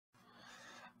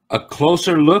A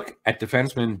closer look at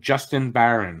defenseman Justin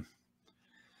Barron.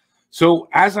 So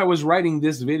as I was writing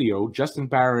this video, Justin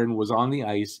Barron was on the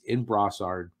ice in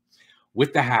Brossard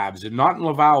with the Habs and not in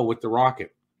Laval with the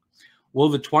Rocket. Will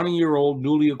the 20-year-old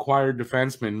newly acquired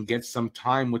defenseman get some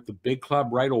time with the big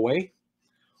club right away?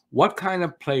 What kind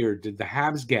of player did the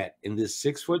Habs get in this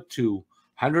 6'2",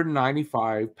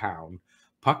 195-pound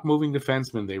puck-moving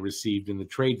defenseman they received in the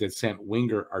trade that sent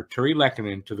winger Artturi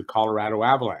Lehkonen to the Colorado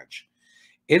Avalanche?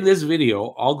 In this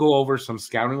video, I'll go over some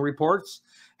scouting reports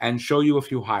and show you a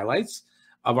few highlights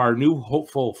of our new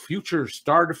hopeful future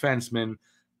star defenseman,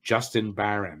 Justin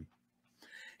Barron.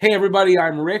 Hey everybody,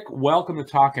 I'm Rick. Welcome to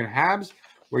Talkin' Habs,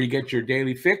 where you get your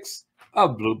daily fix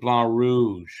of Bleu Blanc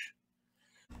Rouge.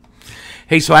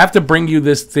 Hey, so I have to bring you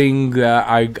this thing that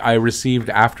I received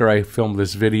after I filmed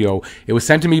this video. It was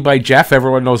sent to me by Jeff.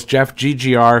 Everyone knows Jeff,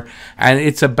 GGR. And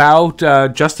it's about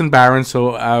Justin Barron,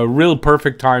 so real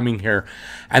perfect timing here.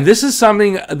 And this is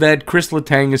something that Kris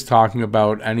Letang is talking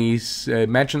about, and he's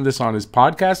mentioned this on his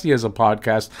podcast. He has a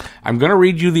podcast. I'm going to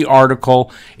read you the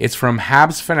article. It's from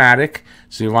Habs Fanatic,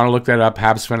 so you want to look that up,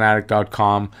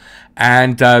 habsfanatic.com.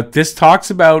 And this talks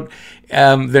about,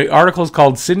 the article is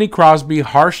called Sidney Crosby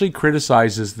Harshly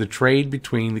Criticizes the Trade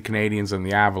Between the Canadiens and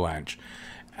the Avalanche.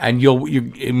 And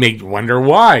you may wonder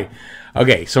why.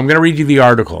 Okay, so I'm going to read you the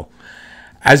article.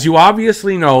 As you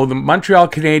obviously know, the Montreal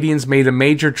Canadiens made a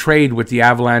major trade with the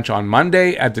Avalanche on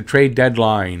Monday at the trade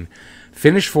deadline.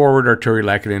 Finnish forward Artturi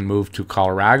Lehkonen moved to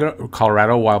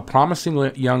Colorado, while promising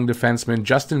young defenseman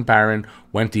Justin Barron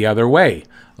went the other way,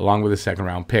 along with a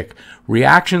second-round pick.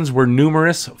 Reactions were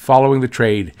numerous following the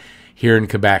trade here in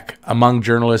Quebec among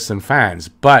journalists and fans,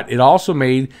 but it also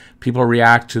made people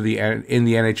react to in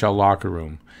the NHL locker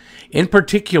room. In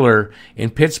particular,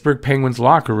 in Pittsburgh Penguins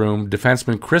locker room,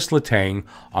 defenseman Kris Letang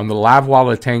on the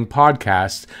Lavoie Letang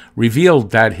podcast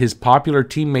revealed that his popular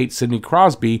teammate Sidney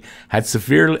Crosby had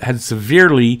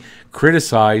severely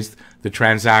criticized the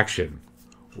transaction.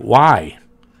 Why?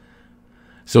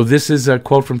 So this is a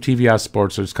quote from TVS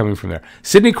Sports, so it's coming from there.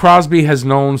 Sidney Crosby has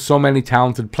known so many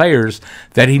talented players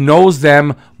that he knows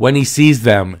them when he sees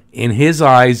them. In his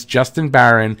eyes, Justin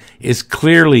Barron is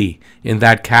clearly in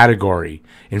that category.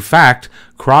 In fact,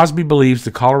 Crosby believes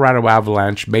the Colorado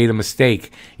Avalanche made a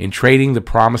mistake in trading the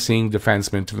promising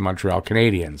defenseman to the Montreal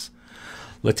Canadiens.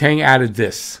 Letang added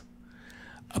this.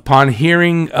 Upon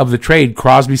hearing of the trade,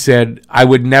 Crosby said, "I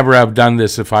would never have done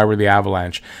this if I were the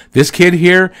Avalanche. This kid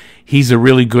here, he's a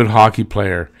really good hockey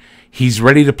player. He's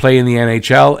ready to play in the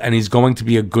NHL, and he's going to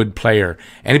be a good player."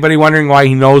 Anybody wondering why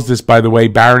he knows this, by the way,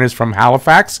 Barron is from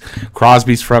Halifax.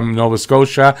 Crosby's from Nova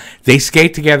Scotia. They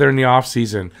skate together in the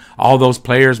offseason. All those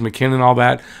players, McKinnon, all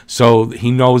that. So he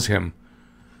knows him.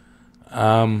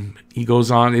 He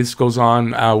goes on,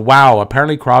 wow,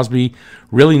 apparently Crosby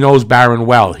really knows Barron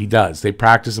well. He does. They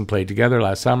practiced and played together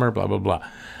last summer, blah, blah, blah.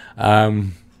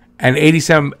 And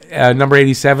 87, number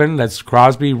 87, that's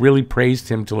Crosby, really praised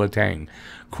him to Letang.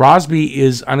 Crosby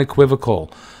is unequivocal.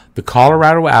 The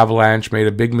Colorado Avalanche made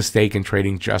a big mistake in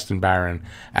trading Justin Barron,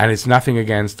 and it's nothing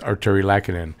against Artturi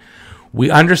Lehkonen. We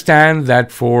understand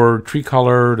that for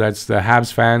Tricolor, that's the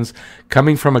Habs fans,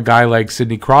 coming from a guy like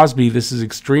Sidney Crosby, this is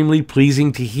extremely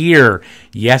pleasing to hear.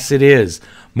 Yes, it is.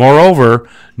 Moreover,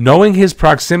 knowing his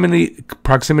proximity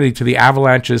to the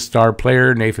Avalanche's star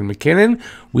player, Nathan MacKinnon,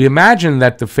 we imagine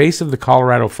that the face of the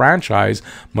Colorado franchise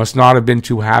must not have been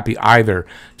too happy either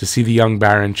to see the young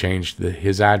Barron change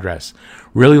his address.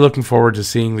 Really looking forward to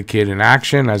seeing the kid in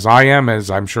action, as I am, as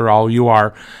I'm sure all you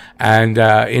are, and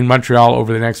in Montreal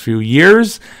over the next few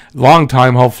years. Long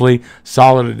time, hopefully.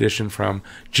 Solid addition from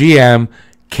GM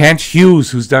Kent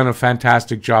Hughes, who's done a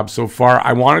fantastic job so far.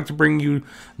 I wanted to bring you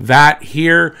that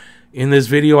here in this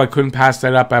video. I couldn't pass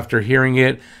that up after hearing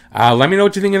it. Let me know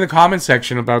what you think in the comment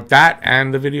section about that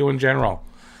and the video in general.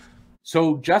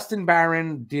 So Justin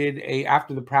Barron did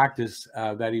after the practice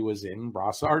that he was in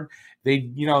Brossard, they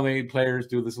players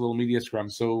do this little media scrum,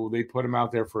 so they put him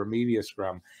out there for a media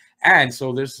scrum, and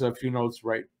so there's a few notes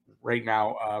right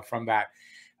now from that.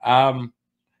 The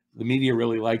media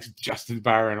really likes Justin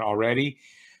Barron already,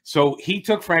 so he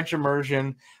took French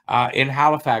immersion in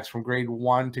Halifax from grade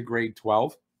 1 to grade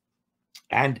 12,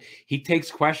 and he takes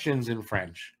questions in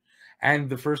French. And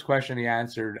the first question he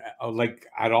answered,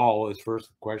 his first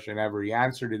question ever, he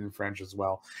answered it in French as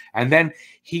well. And then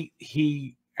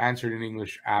he answered in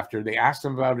English after. They asked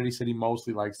him about it. He said he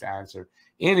mostly likes to answer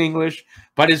in English,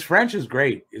 but his French is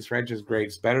great. His French is great.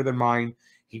 It's better than mine.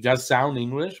 He does sound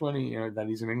English when that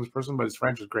he's an English person, but his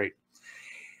French is great.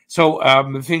 So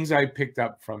the things I picked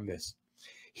up from this,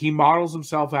 he models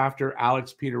himself after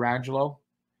Alex Pietrangelo.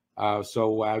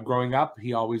 Growing up,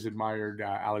 he always admired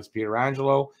Alex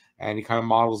Pietrangelo, and he kind of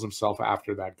models himself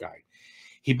after that guy.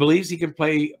 He believes he can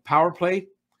play power play,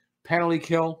 penalty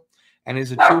kill, and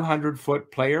is a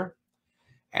 200-foot player.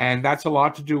 And that's a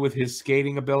lot to do with his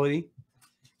skating ability.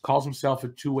 Calls himself a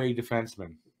two-way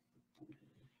defenseman.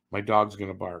 My dog's going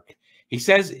to bark. He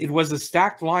says it was a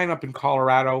stacked lineup in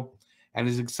Colorado and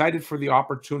is excited for the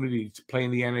opportunity to play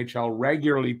in the NHL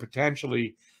regularly,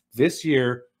 potentially this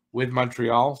year with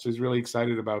Montreal. So he's really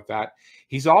excited about that.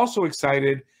 He's also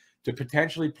excited to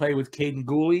potentially play with Caden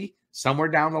Gooley somewhere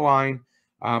down the line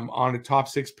on a top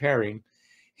six pairing.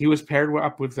 He was paired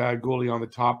up with Gooley on the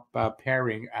top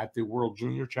pairing at the World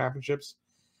Junior Championships.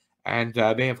 And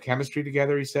they have chemistry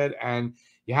together, he said. And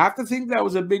you have to think that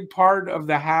was a big part of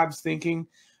the Habs thinking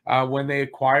when they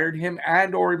acquired him,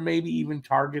 and or maybe even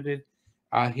targeted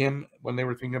him when they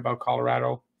were thinking about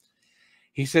Colorado.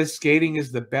 He says skating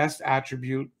is the best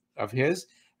attribute of his,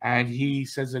 and he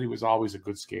says that he was always a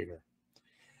good skater.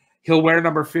 He'll wear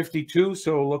number 52,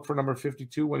 so look for number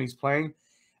 52 when he's playing.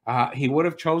 He would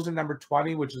have chosen number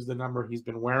 20, which is the number he's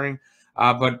been wearing,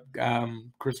 but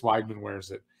Chris Weidman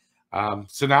wears it.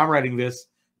 So now I'm writing this.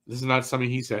 This is not something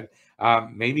he said.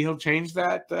 Maybe he'll change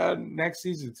that next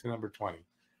season to number 20.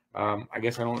 I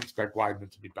guess I don't expect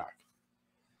Weidman to be back.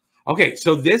 Okay,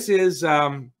 so this is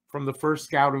from the first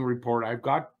scouting report. I've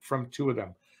got from two of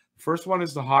them. The first one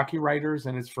is the Hockey Writers,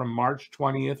 and it's from March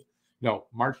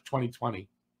 2020.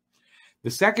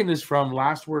 The second is from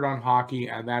Last Word on Hockey,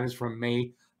 and that is from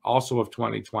May also of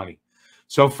 2020.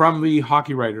 So from the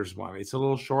Hockey Writers one, it's a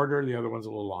little shorter. The other one's a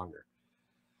little longer.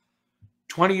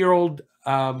 20-year-old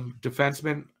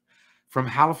defenseman from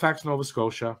Halifax, Nova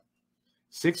Scotia,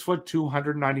 6'2",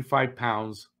 195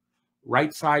 pounds,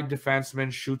 right side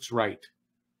defenseman, shoots right.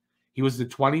 He was the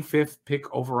 25th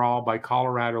pick overall by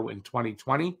Colorado in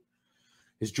 2020.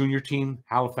 His junior team,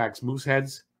 Halifax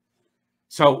Mooseheads.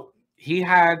 So he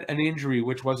had an injury,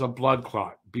 which was a blood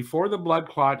clot. Before the blood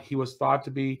clot, he was thought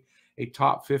to be a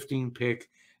top 15 pick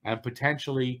and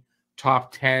potentially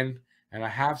top 10. And I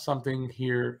have something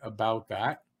here about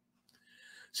that.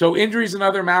 So injuries and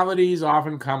other maladies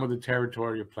often come with the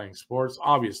territory of playing sports,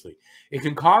 obviously. It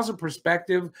can cause a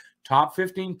prospective top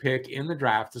 15 pick in the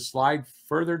draft to slide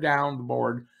further down the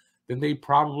board than they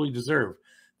probably deserve.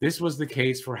 This was the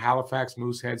case for Halifax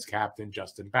Mooseheads captain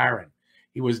Justin Barron.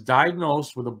 He was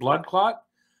diagnosed with a blood clot,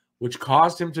 which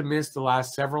caused him to miss the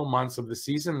last several months of the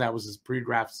season. That was his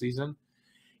pre-draft season.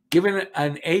 Given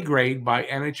an A grade by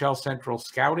NHL Central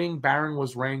Scouting, Barron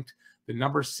was ranked the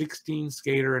number 16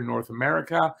 skater in North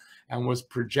America and was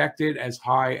projected as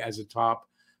high as a top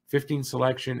 15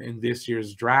 selection in this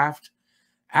year's draft.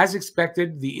 As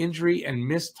expected, the injury and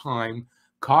missed time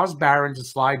caused Barron to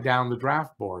slide down the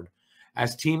draft board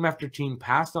as team after team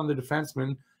passed on the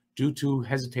defenseman due to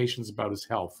hesitations about his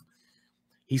health.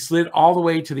 He slid all the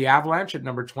way to the Avalanche at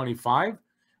number 25.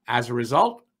 As a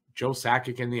result, Joe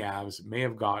Sakic and the Avs may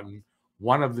have gotten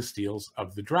one of the steals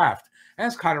of the draft. And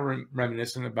it's kind of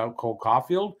reminiscent about Cole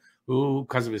Caulfield, who,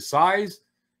 because of his size,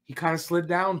 he kind of slid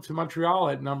down to Montreal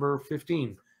at number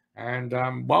 15. And,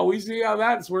 we see how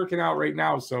that's working out right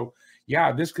now. So,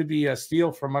 yeah, this could be a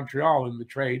steal for Montreal in the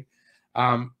trade.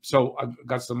 So I've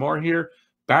got some more here.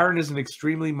 Barron is an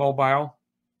extremely mobile,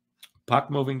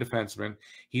 puck-moving defenseman.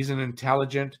 He's an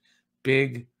intelligent,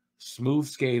 big, smooth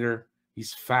skater.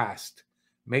 He's fast.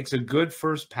 Makes a good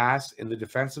first pass in the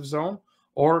defensive zone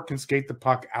or can skate the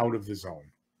puck out of the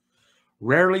zone.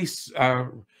 Really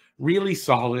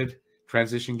solid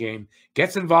transition game.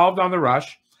 Gets involved on the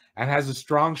rush and has a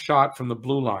strong shot from the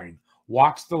blue line.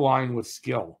 Walks the line with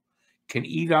skill. Can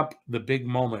eat up the big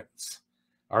moments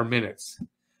or minutes.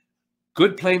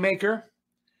 Good playmaker.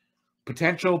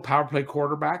 Potential power play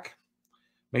quarterback.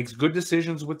 Makes good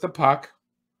decisions with the puck.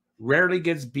 Rarely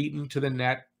gets beaten to the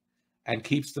net and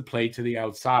keeps the play to the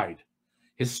outside.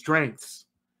 His strengths: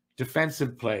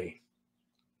 defensive play,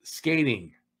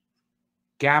 skating,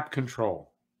 gap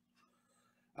control,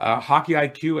 hockey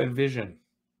IQ and vision,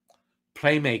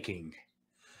 playmaking.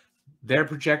 They're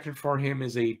projected for him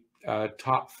as a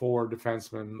top 4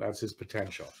 defenseman. That's his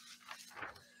potential.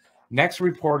 Next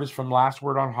report is from Last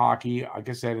Word on Hockey. Like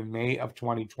I said, in May of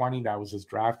 2020, that was his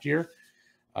draft year.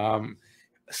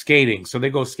 Skating. So they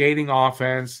go skating,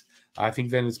 offense. I think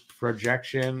then it's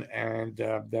projection, and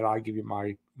then I give you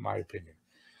my opinion.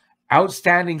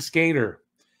 Outstanding skater.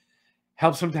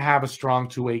 Helps him to have a strong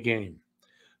two-way game.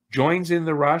 Joins in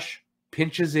the rush,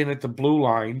 pinches in at the blue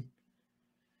line,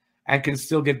 and can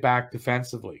still get back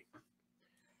defensively.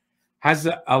 Has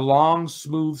a long,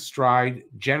 smooth stride,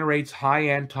 generates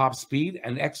high-end top speed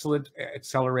and excellent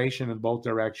acceleration in both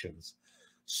directions.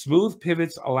 Smooth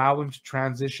pivots allow him to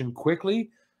transition quickly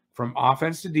from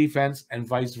offense to defense and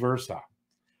vice versa.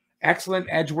 Excellent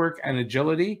edge work and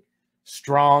agility,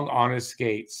 strong on his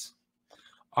skates.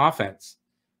 Offense.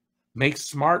 Makes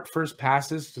smart first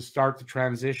passes to start the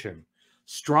transition.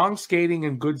 Strong skating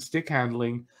and good stick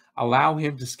handling allow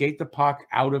him to skate the puck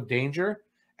out of danger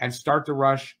and start the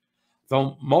rush,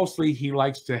 though mostly he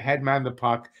likes to headman the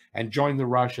puck and join the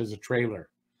rush as a trailer.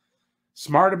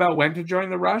 Smart about when to join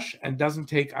the rush and doesn't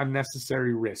take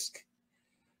unnecessary risk.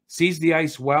 Sees the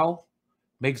ice well,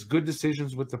 makes good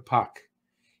decisions with the puck.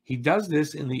 He does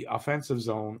this in the offensive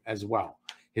zone as well.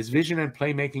 His vision and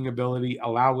playmaking ability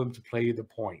allow him to play the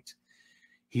point.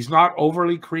 He's not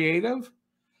overly creative,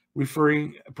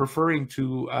 preferring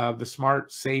to the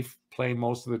smart, safe play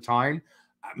most of the time.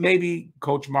 Maybe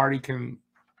Coach Marty can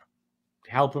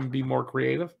help him be more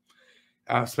creative,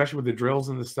 especially with the drills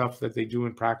and the stuff that they do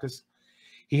in practice.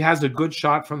 He has a good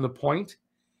shot from the point.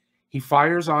 He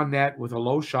fires on net with a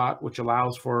low shot, which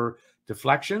allows for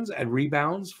deflections and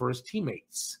rebounds for his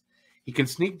teammates. He can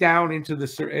sneak down into the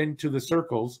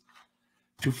circles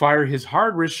to fire his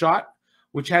hard wrist shot,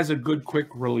 which has a good quick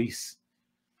release.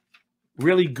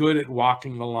 Really good at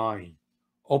walking the line,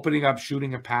 opening up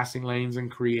shooting and passing lanes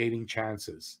and creating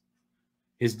chances.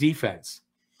 His defense.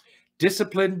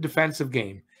 Disciplined defensive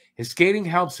game. His skating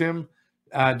helps him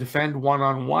defend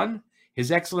one-on-one. His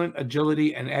excellent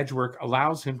agility and edge work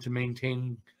allows him to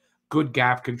maintain good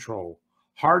gap control.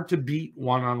 Hard to beat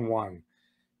one-on-one.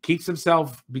 Keeps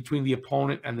himself between the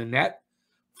opponent and the net,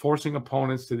 forcing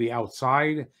opponents to the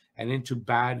outside and into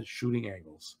bad shooting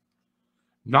angles.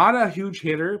 Not a huge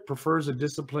hitter, prefers a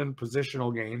disciplined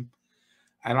positional game.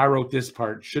 And I wrote this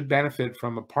part, should benefit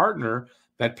from a partner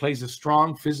that plays a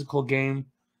strong physical game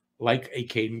like a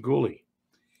Caden Gooley.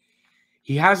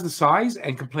 He has the size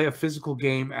and can play a physical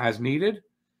game as needed,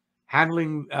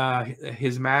 handling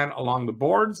his man along the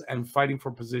boards and fighting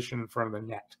for position in front of the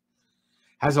net.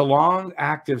 Has a long,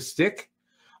 active stick,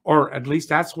 or at least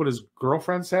that's what his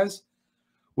girlfriend says,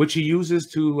 which he uses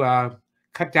to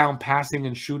cut down passing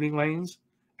and shooting lanes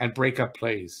and break up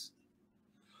plays.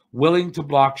 Willing to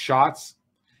block shots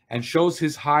and shows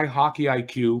his high hockey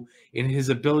IQ in his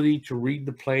ability to read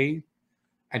the play,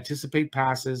 anticipate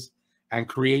passes, and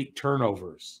create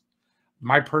turnovers.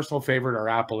 My personal favorite are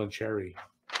apple and cherry.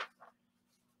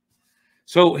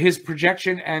 So his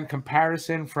projection and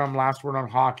comparison from Last Word on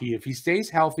Hockey, if he stays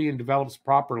healthy and develops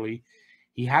properly,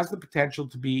 he has the potential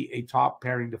to be a top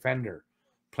pairing defender,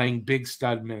 playing big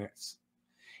stud minutes.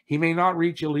 He may not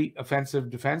reach elite offensive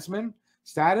defenseman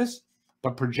status,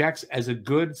 but projects as a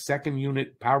good second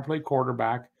unit power play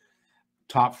quarterback,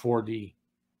 top 4D.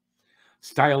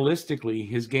 Stylistically,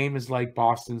 his game is like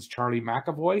Boston's Charlie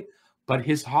McAvoy, but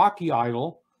his hockey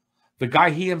idol, the guy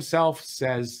he himself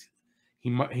says he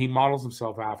models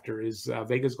himself after, is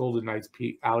Vegas Golden Knights'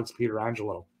 Alex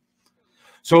Pietrangelo.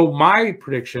 So my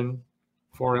prediction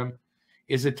for him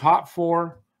is a top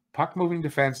 4 puck-moving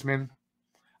defenseman,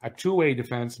 a two-way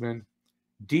defenseman,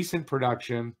 decent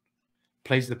production,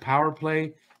 plays the power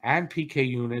play and PK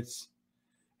units,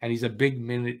 and he's a big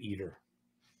minute eater.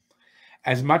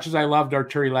 As much as I loved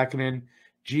Arturi Lehkonen,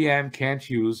 GM Kent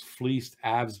Hughes fleeced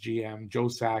Avs GM Joe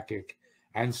Sakic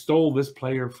and stole this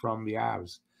player from the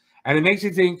Avs. And it makes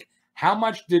you think, how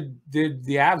much did the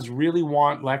Avs really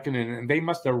want Lehkonen? And they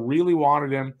must have really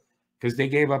wanted him because they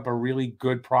gave up a really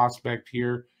good prospect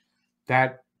here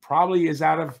that probably is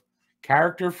out of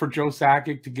character for Joe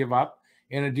Sakic to give up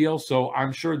in a deal. So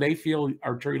I'm sure they feel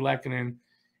Arturi Lehkonen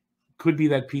could be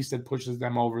that piece that pushes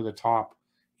them over the top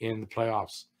in the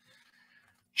playoffs.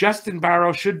 Justin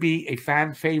Barron should be a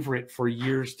fan favorite for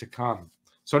years to come.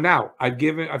 So now I've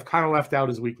kind of left out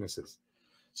his weaknesses.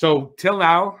 So till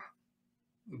now,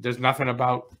 there's nothing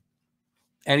about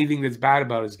anything that's bad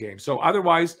about his game. So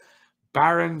otherwise,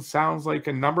 Barron sounds like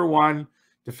a number 1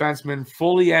 defenseman,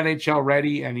 fully NHL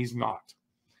ready, and he's not.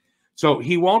 So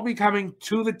he won't be coming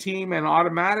to the team and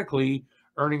automatically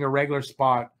earning a regular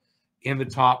spot in the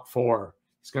top 4.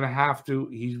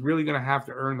 He's really going to have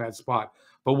to earn that spot.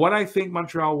 But what I think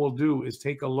Montreal will do is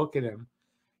take a look at him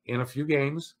in a few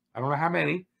games, I don't know how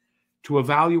many, to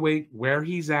evaluate where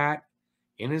he's at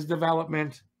in his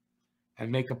development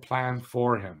and make a plan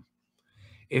for him.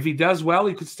 If he does well,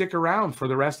 he could stick around for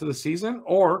the rest of the season,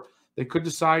 or they could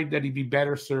decide that he'd be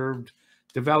better served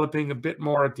developing a bit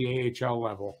more at the AHL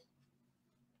level.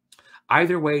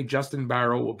 Either way, Justin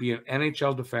Barron will be an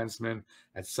NHL defenseman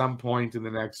at some point in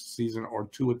the next season or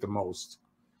 2 at the most.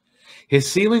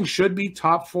 His ceiling should be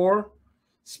top 4,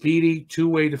 speedy,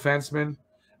 two-way defenseman,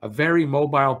 a very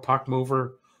mobile puck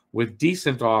mover with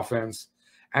decent offense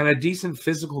and a decent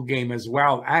physical game as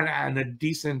well, and a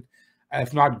decent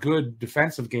if not good,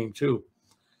 defensive game too.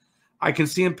 I can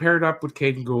see him paired up with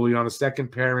Caden Gooley on a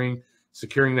second pairing,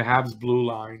 securing the Habs blue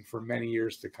line for many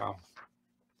years to come.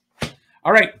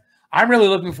 All right. I'm really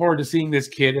looking forward to seeing this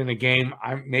kid in a game.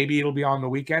 Maybe it'll be on the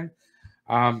weekend.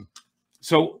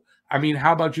 So, I mean,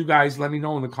 how about you guys? Let me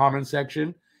know in the comment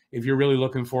section if you're really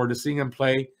looking forward to seeing him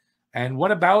play. And what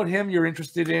about him you're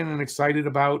interested in and excited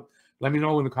about? Let me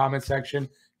know in the comment section.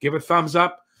 Give a thumbs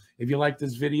up if you like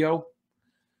this video.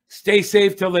 Stay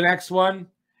safe till the next one.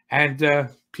 And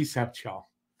peace out, y'all.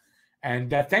 And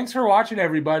thanks for watching,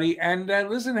 everybody. And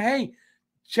listen, hey,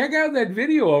 check out that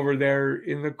video over there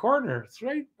in the corner. It's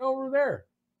right over there.